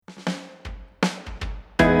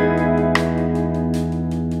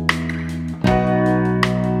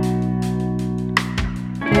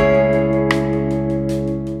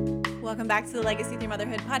back to the Legacy Through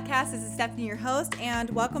Motherhood podcast. This is Stephanie, your host, and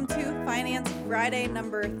welcome to Finance Friday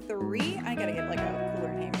number 3. I gotta get like a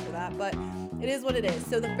cooler name for that, but it is what it is.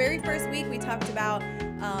 So the very first week we talked about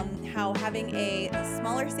how having a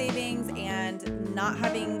smaller savings and not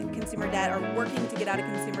having consumer debt or working to get out of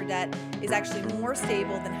consumer debt is actually more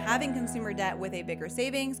stable than having consumer debt with a bigger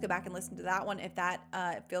savings. Go back and listen to that one if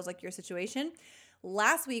that feels like your situation.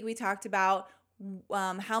 Last week we talked about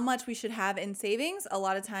how much we should have in savings. A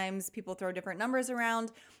lot of times people throw different numbers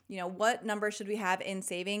around. You know, what number should we have in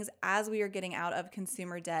savings as we are getting out of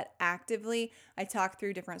consumer debt actively? I talk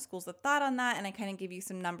through different schools of thought on that, and I kind of give you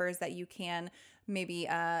some numbers that you can maybe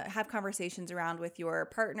have conversations around with your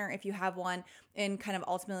partner if you have one, and kind of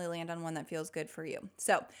ultimately land on one that feels good for you.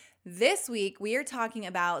 So this week we are talking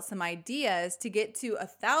about some ideas to get to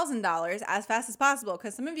 $1,000 as fast as possible,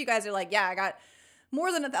 because some of you guys are like, yeah, I got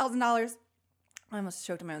more than $1,000. I almost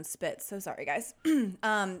choked on my own spit. So sorry, guys.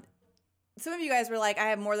 Some of you guys were like, I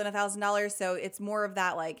have more than $1,000. So it's more of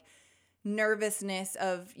that like nervousness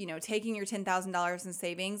of, you know, taking your $10,000 in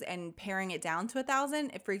savings and paring it down to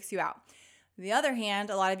 $1,000. It freaks you out. On the other hand,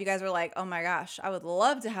 a lot of you guys were like, oh my gosh, I would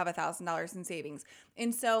love to have $1,000 in savings.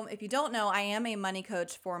 And so if you don't know, I am a money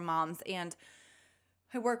coach for moms, and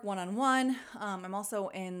I work one-on-one. I'm also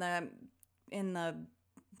in the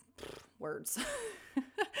words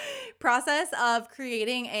process of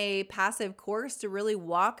creating a passive course to really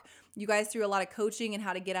walk you guys through a lot of coaching and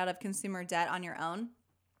how to get out of consumer debt on your own.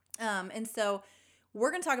 And so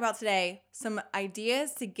we're going to talk about today some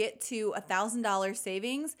ideas to get to $1,000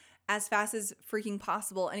 savings as fast as freaking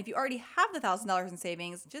possible. And if you already have the $1,000 in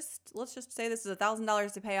savings, let's just say this is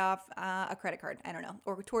 $1,000 to pay off a credit card, I don't know,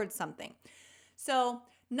 or towards something. So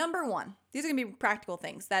number one, these are going to be practical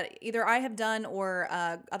things that either I have done or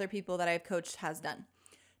other people that I've coached has done.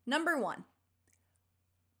 Number one,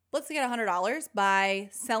 let's get $100 by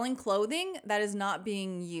selling clothing that is not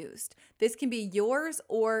being used. This can be yours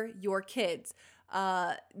or your kids.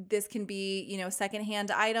 This can be, you know, secondhand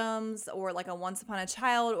items or like a Once Upon a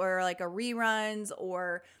Child or like a reruns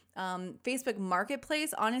or Facebook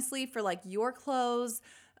Marketplace, honestly, for like your clothes.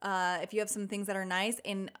 If you have some things that are nice,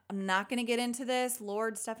 and I'm not going to get into this.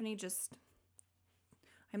 Lord, Stephanie,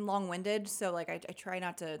 I'm long-winded. So like I try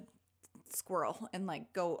not to squirrel and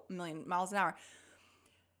like go a million miles an hour.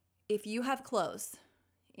 If you have clothes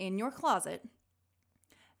in your closet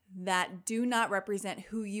that do not represent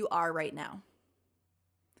who you are right now,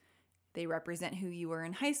 they represent who you were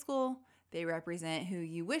in high school, they represent who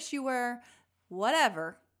you wish you were,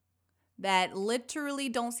 whatever, that literally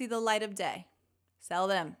don't see the light of day, sell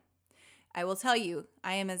them. I will tell you,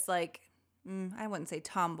 I am as like, I wouldn't say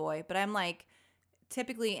tomboy, but I'm like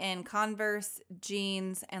typically in Converse,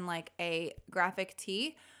 jeans, and like a graphic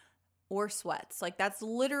tee or sweats. Like that's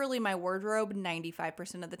literally my wardrobe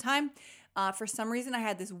 95% of the time. For some reason, I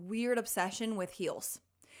had this weird obsession with heels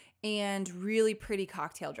and really pretty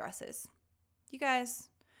cocktail dresses. You guys,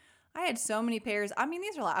 I had so many pairs. I mean,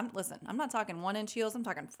 these are a lot. Listen, I'm not talking 1-inch heels. I'm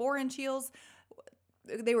talking 4-inch heels.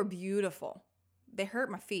 They were beautiful. They hurt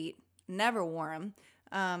my feet. Never wore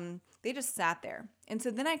them. They just sat there. And so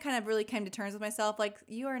then I kind of really came to terms with myself. Like,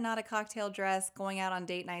 you are not a cocktail dress going out on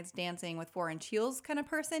date nights dancing with 4-inch heels kind of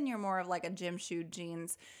person. You're more of like a gym shoe,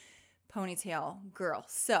 jeans, ponytail girl.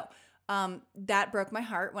 So that broke my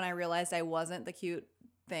heart when I realized I wasn't the cute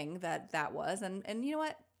thing that was. And you know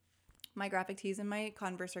what? My graphic tees and my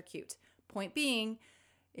Converse are cute. Point being,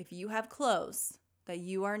 if you have clothes that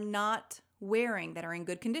you are not wearing that are in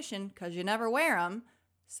good condition because you never wear them,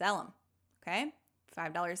 sell them. Okay?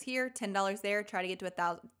 $5 here, $10 there. Try to get to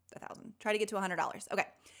 $1,000. Try to get to $100. Okay,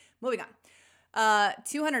 moving on.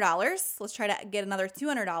 $200. Let's try to get another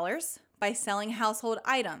 $200 by selling household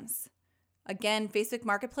items. Again, Facebook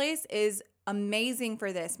Marketplace is amazing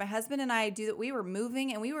for this. My husband and I do that. We were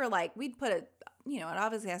moving and we were like, we'd put it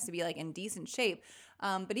obviously has to be like in decent shape.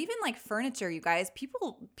 But even like furniture, you guys,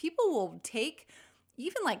 people will take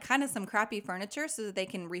even like kind of some crappy furniture so that they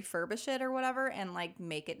can refurbish it or whatever and like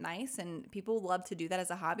make it nice. And people love to do that as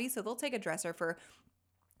a hobby. So they'll take a dresser for,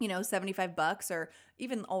 $75 or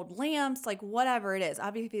even old lamps, like whatever it is.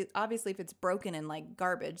 Obviously, if it's broken and like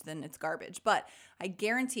garbage, then it's garbage. But I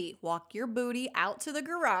guarantee, walk your booty out to the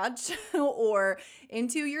garage or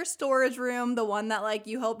into your storage room, the one that like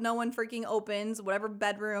you hope no one freaking opens, whatever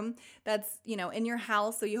bedroom that's, in your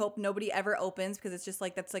house. So you hope nobody ever opens because it's just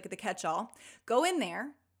like, that's like the catch-all. Go in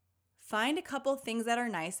there, find a couple things that are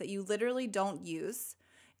nice that you literally don't use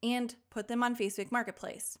and put them on Facebook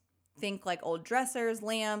Marketplace. Think like old dressers,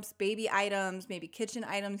 lamps, baby items, maybe kitchen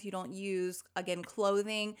items you don't use. Again,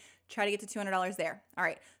 clothing. Try to get to $200 there. All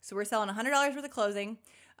right. So we're selling $100 worth of clothing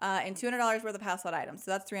and $200 worth of household items.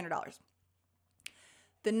 So that's $300.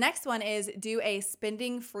 The next one is do a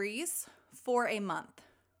spending freeze for a month.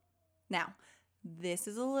 Now, this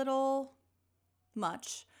is a little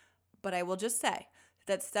much, but I will just say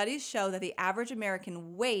that studies show that the average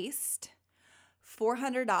American wastes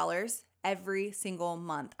 $400 every single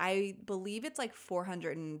month. I believe it's like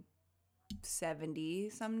 $470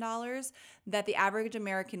 some dollars that the average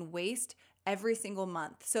American waste every single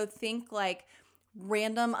month. So think like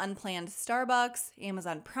random unplanned Starbucks,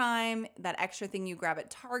 Amazon Prime, that extra thing you grab at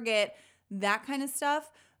Target, that kind of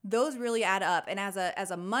stuff. Those really add up. And as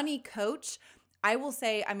a money coach, I will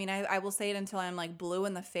say, I will say it until I'm like blue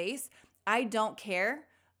in the face. I don't care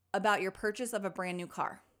about your purchase of a brand new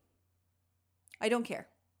car. I don't care.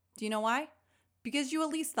 Do you know why? Because you at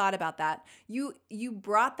least thought about that. You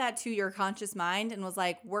brought that to your conscious mind and was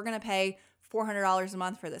like, we're going to pay $400 a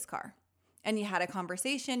month for this car. And you had a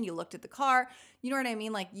conversation, you looked at the car, you know what I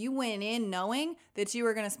mean? Like you went in knowing that you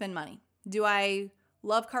were going to spend money. Do I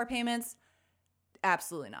love car payments?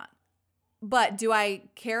 Absolutely not. But do I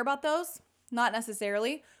care about those? Not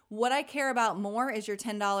necessarily. What I care about more is your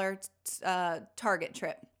 $10 Target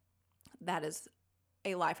trip. That is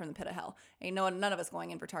a lie from the pit of hell. None of us going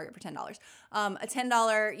in for Target for $10. A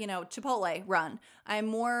 $10, Chipotle run. I'm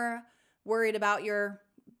more worried about your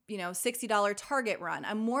 $60 Target run.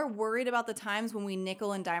 I'm more worried about the times when we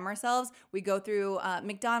nickel and dime ourselves. We go through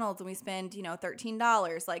McDonald's and we spend,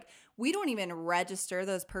 $13. Like we don't even register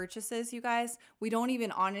those purchases, you guys. We don't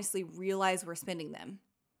even honestly realize we're spending them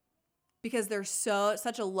because they're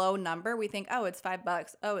such a low number. We think, oh, it's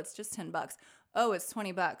 $5. Oh, it's just $10. Oh, it's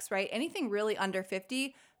 $20, right? Anything really under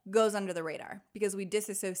 50 goes under the radar because we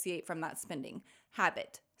disassociate from that spending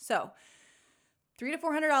habit. So $300 to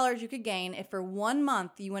 $400 you could gain if for 1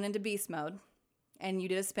 month you went into beast mode and you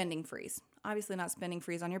did a spending freeze. Obviously not spending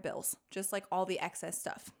freeze on your bills, just like all the excess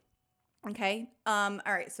stuff. Okay. All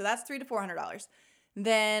right. So that's $300 to $400.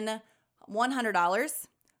 Then $100.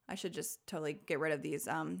 I should just totally get rid of these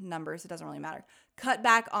numbers. It doesn't really matter. Cut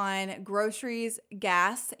back on groceries,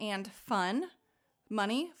 gas, and fun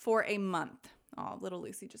money for a month. Oh, little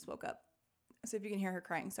Lucy just woke up. So if you can hear her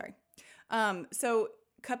crying, sorry. So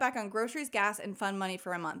cut back on groceries, gas, and fun money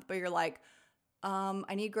for a month. But you're like,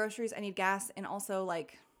 I need groceries, I need gas, and also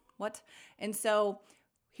like, what? And so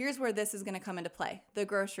here's where this is going to come into play. The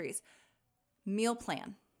groceries. Meal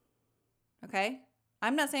plan. Okay?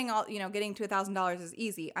 I'm not saying getting to $1,000 is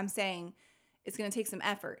easy. I'm saying it's going to take some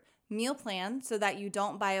effort. Meal plan so that you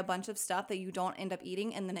don't buy a bunch of stuff that you don't end up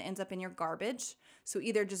eating and then it ends up in your garbage. So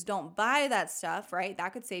either just don't buy that stuff, right?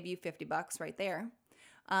 That could save you $50 right there.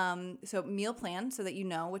 So meal plan so that you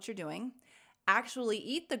know what you're doing. Actually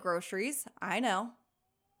eat the groceries. I know.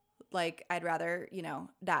 Like I'd rather,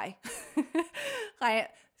 die.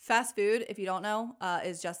 Fast food, if you don't know,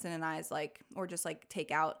 is Justin and I's or just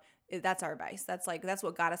takeout. That's our vice. That's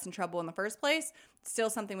what got us in trouble in the first place. Still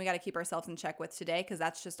something we got to keep ourselves in check with today because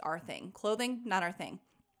that's just our thing. Clothing, not our thing.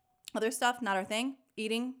 Other stuff, not our thing.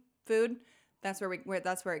 Eating, food, that's where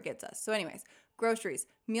it gets us. So anyways, groceries,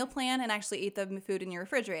 meal plan, and actually eat the food in your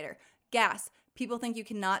refrigerator. Gas. People think you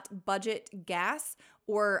cannot budget gas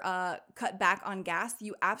or cut back on gas.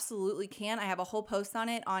 You absolutely can. I have a whole post on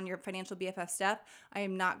it on your Financial BFF step. I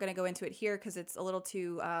am not going to go into it here because it's a little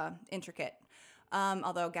too intricate.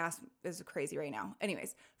 Although gas is crazy right now.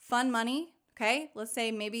 Anyways, fun money. Okay. Let's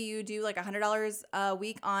say maybe you do like $100 a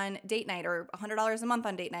week on date night or $100 a month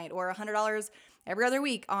on date night or $100 every other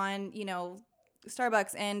week on,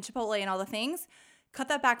 Starbucks and Chipotle and all the things. Cut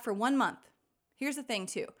that back for 1 month. Here's the thing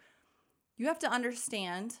too. You have to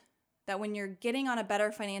understand that when you're getting on a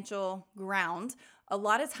better financial ground, a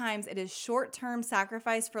lot of times it is short-term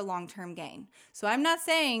sacrifice for long-term gain. So I'm not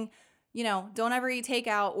saying, don't ever eat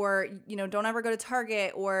takeout or, don't ever go to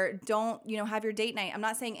Target or don't, have your date night. I'm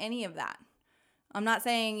not saying any of that. I'm not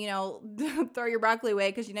saying, throw your broccoli away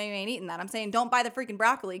because you ain't eating that. I'm saying don't buy the freaking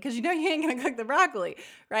broccoli because you ain't going to cook the broccoli,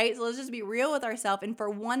 right? So let's just be real with ourselves. And for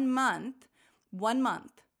 1 month,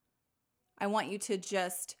 I want you to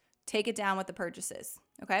just take it down with the purchases,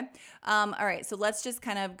 okay? All right, so let's just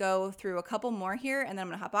kind of go through a couple more here, and then I'm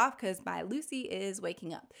going to hop off because my Lucy is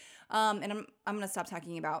waking up. And I'm going to stop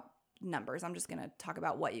talking about numbers. I'm just going to talk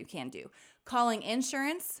about what you can do. Calling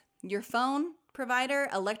insurance, your phone provider,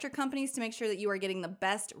 electric companies to make sure that you are getting the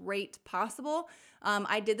best rate possible.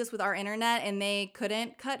 I did this with our internet and they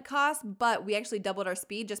couldn't cut costs, but we actually doubled our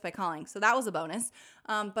speed just by calling. So that was a bonus.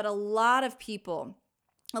 But a lot of people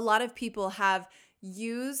have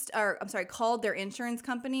called their insurance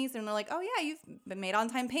companies and they're like, oh yeah, you've been made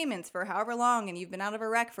on-time payments for however long and you've been out of a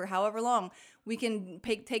wreck for however long. We can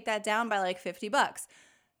take that down by like $50.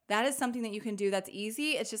 That is something that you can do that's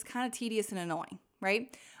easy. It's just kind of tedious and annoying,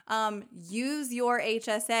 right? Use your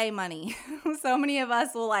HSA money. So many of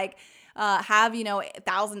us will like have,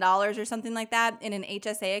 $1,000 or something like that in an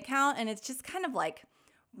HSA account, and it's just kind of like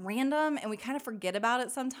random and we kind of forget about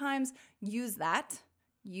it sometimes. Use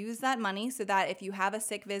that money so that if you have a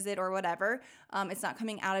sick visit or whatever, it's not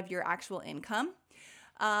coming out of your actual income.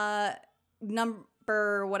 Whatever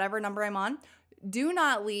number I'm on, do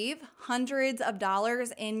not leave hundreds of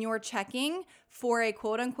dollars in your checking for a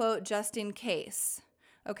quote unquote just in case.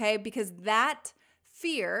 Okay, because that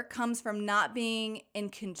fear comes from not being in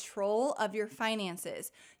control of your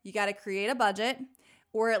finances. You got to create a budget,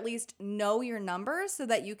 or at least know your numbers so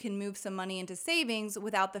that you can move some money into savings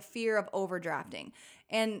without the fear of overdrafting.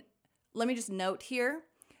 And let me just note here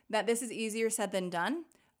that this is easier said than done,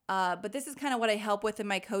 but this is kind of what I help with in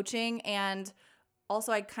my coaching. And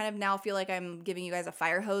also, I kind of now feel like I'm giving you guys a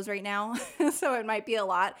fire hose right now, so it might be a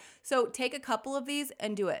lot. So take a couple of these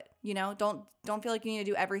and do it. Don't feel like you need to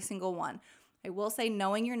do every single one. I will say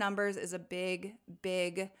knowing your numbers is a big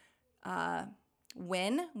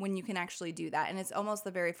win when you can actually do that. And it's almost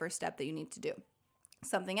the very first step that you need to do.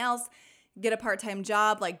 Something else, get a part-time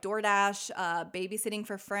job like DoorDash, babysitting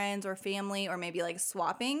for friends or family, or maybe like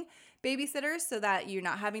swapping babysitters so that you're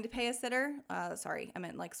not having to pay a sitter. Sorry, I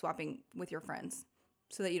meant like swapping with your friends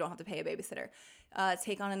so that you don't have to pay a babysitter.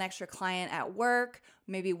 Take on an extra client at work,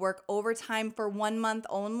 maybe work overtime for 1 month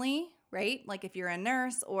only, right? Like if you're a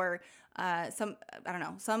nurse or some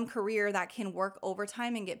career that can work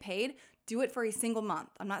overtime and get paid, do it for a single month.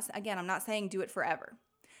 I'm not saying do it forever.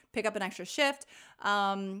 Pick up an extra shift.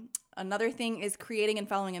 Another thing is creating and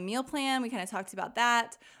following a meal plan. We kind of talked about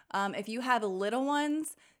that. If you have little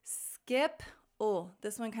ones, skip. Oh,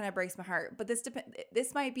 this one kind of breaks my heart. But this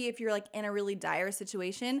might be if you're like in a really dire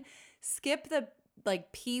situation. Skip the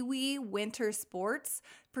like peewee winter sports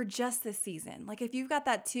for just this season. Like if you've got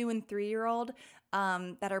that 2 and 3 year old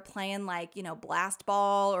that are playing like, blast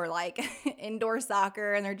ball or like indoor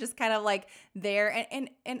soccer, and they're just kind of like there, and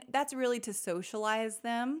that's really to socialize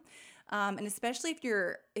them. And especially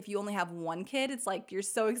if you only have one kid, it's like you're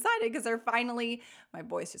so excited because they're finally, my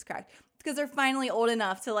voice just cracked, because they're finally old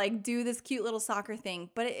enough to like do this cute little soccer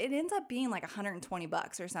thing, but it ends up being like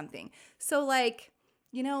 $120 or something. So like,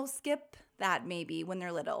 skip that maybe when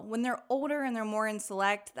they're little. When they're older and they're more in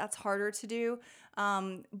select, that's harder to do.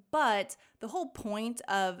 But the whole point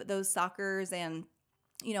of those soccers and,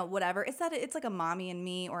 whatever, is that it's like a mommy and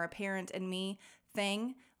me or a parent and me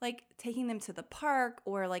thing. Like taking them to the park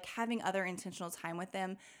or like having other intentional time with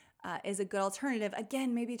them is a good alternative.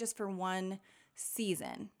 Again, maybe just for one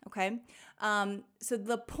season, okay? So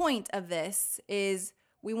the point of this is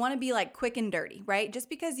we want to be like quick and dirty, right? Just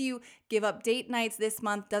because you give up date nights this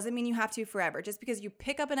month doesn't mean you have to forever. Just because you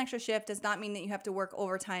pick up an extra shift does not mean that you have to work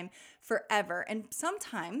overtime forever. And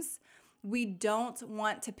sometimes we don't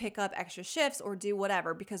want to pick up extra shifts or do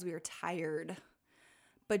whatever because we are tired.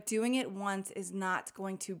 But doing it once is not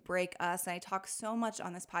going to break us. And I talk so much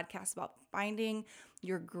on this podcast about finding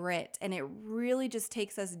your grit. And it really just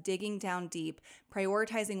takes us digging down deep,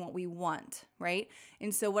 prioritizing what we want, right?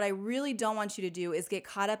 And so what I really don't want you to do is get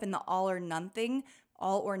caught up in the all or nothing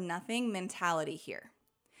mentality here.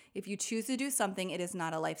 If you choose to do something, it is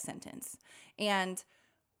not a life sentence. And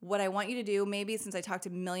what I want you to do, maybe since I talked a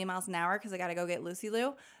million miles an hour because I got to go get Lucy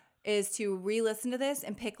Lou, is to re-listen to this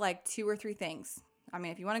and pick like 2 or 3 things. I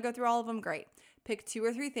mean, if you want to go through all of them, great. Pick 2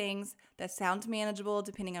 or 3 things that sound manageable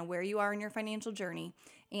depending on where you are in your financial journey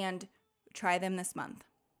and try them this month.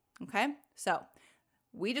 Okay? So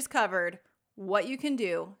we just covered what you can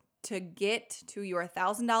do to get to your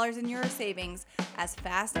 $1,000 in your savings as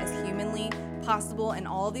fast as humanly possible, and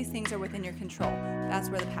all of these things are within your control. That's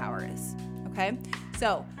where the power is. Okay?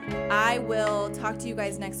 So I will talk to you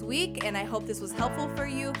guys next week, and I hope this was helpful for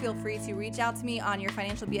you. Feel free to reach out to me on your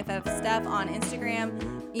financial BFF Steph on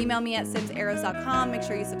Instagram. Email me at simsarrows.com. Make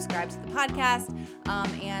sure you subscribe to the podcast,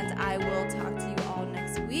 and I will talk to you all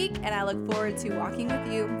next week. And I look forward to walking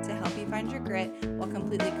with you to help you find your grit while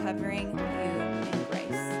completely covering you